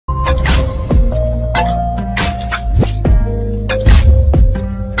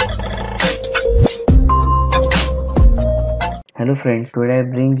friends, today I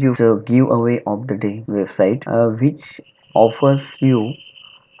bring you the giveaway of the day website which offers you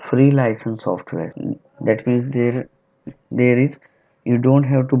free license software. That means there is you don't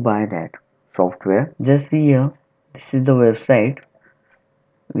have to buy that software. Just see here, this is the website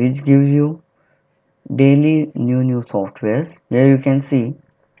which gives you daily new softwares. Here you can see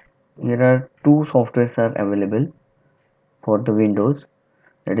there are two softwares are available for the Windows,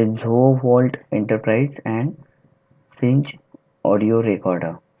 that is Zoho Vault Enterprise and Cinch Audio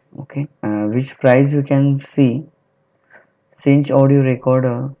Recorder. Okay, which price you can see. Cinch Audio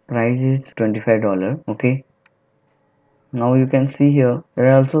Recorder price is $25. Okay, now you can see here there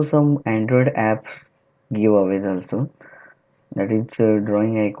are also some Android apps giveaways also, that is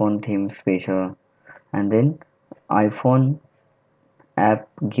drawing icon theme special, and then iPhone app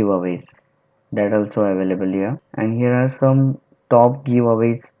giveaways, that also available here. And here are some top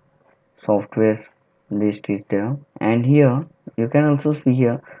giveaways softwares list is there. And here you can also see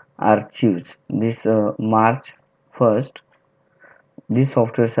here archives. This March 1st these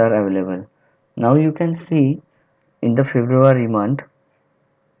softwares are available. Now you can see in the February month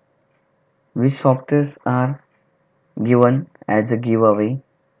which softwares are given as a giveaway.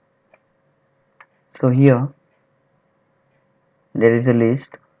 So here there is a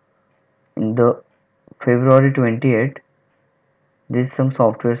list. In the February 28th, these some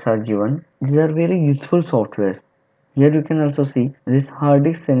softwares are given. These are very useful softwares. Here you can also see this hard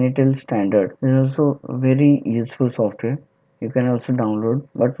disk Senatel standard is also very useful software. You can also download,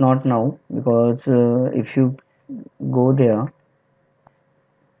 but not now, because if you go there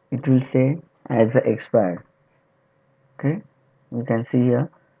it will say as expired. Okay, you can see here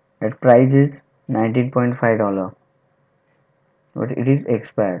that price is $19.5, but it is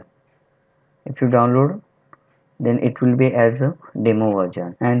expired. If you download, then it will be as a demo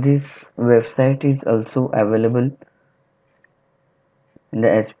version. And this website is also available in the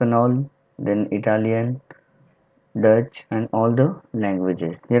Espanol, then Italian, Dutch, and all the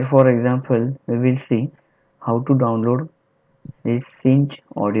languages. Here for example we will see how to download this Cinch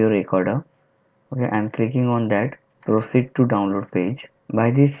audio recorder. Okay, I am clicking on that, proceed to download page.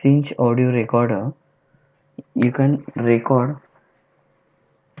 By this Cinch audio recorder you can record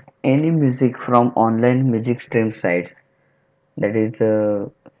any music from online music stream sites. That is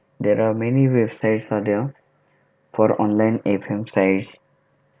there are many websites are there for online FM sites.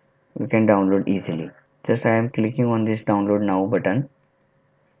 You can download easily. Just I am clicking on this download now button.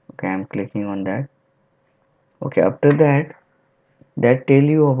 Okay, I am clicking on that. Okay, after that tell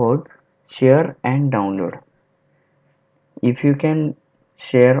you about share and download. If you can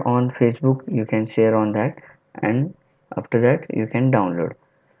share on Facebook, you can share on that, and after that you can download.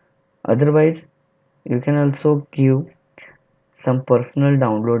 Otherwise you can also give some personal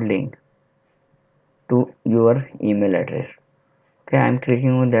download link to your email address. Okay, I am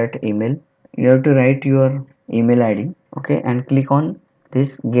clicking on that email. You have to write your email ID. Okay, and click on this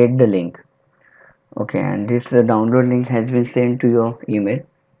get the link. Okay, and this download link has been sent to your email.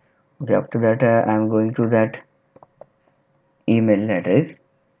 Okay, after that I am going to that email address.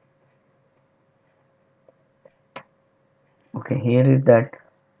 Okay, here is that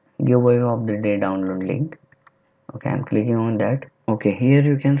giveaway of the day download link. Okay, I am clicking on that. Okay, here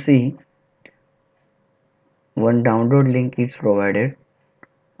you can see one download link is provided.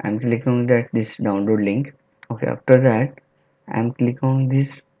 I am clicking on that this download link. Okay, after that I am clicking on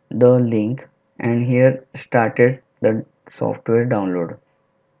this the link, and here started the software download.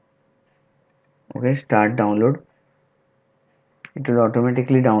 Okay, start download. It will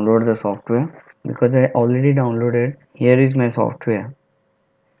automatically download the software because I already downloaded. Here is my software.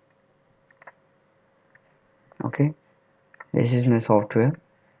 Okay, this is my software.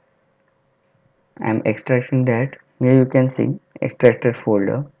 I am extracting that. Here you can see extracted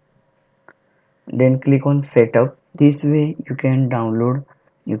folder. Then click on setup. This way you can download,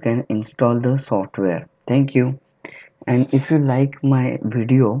 you can install the software. Thank you. And if you like my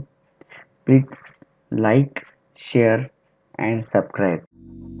video, please like, share and subscribe.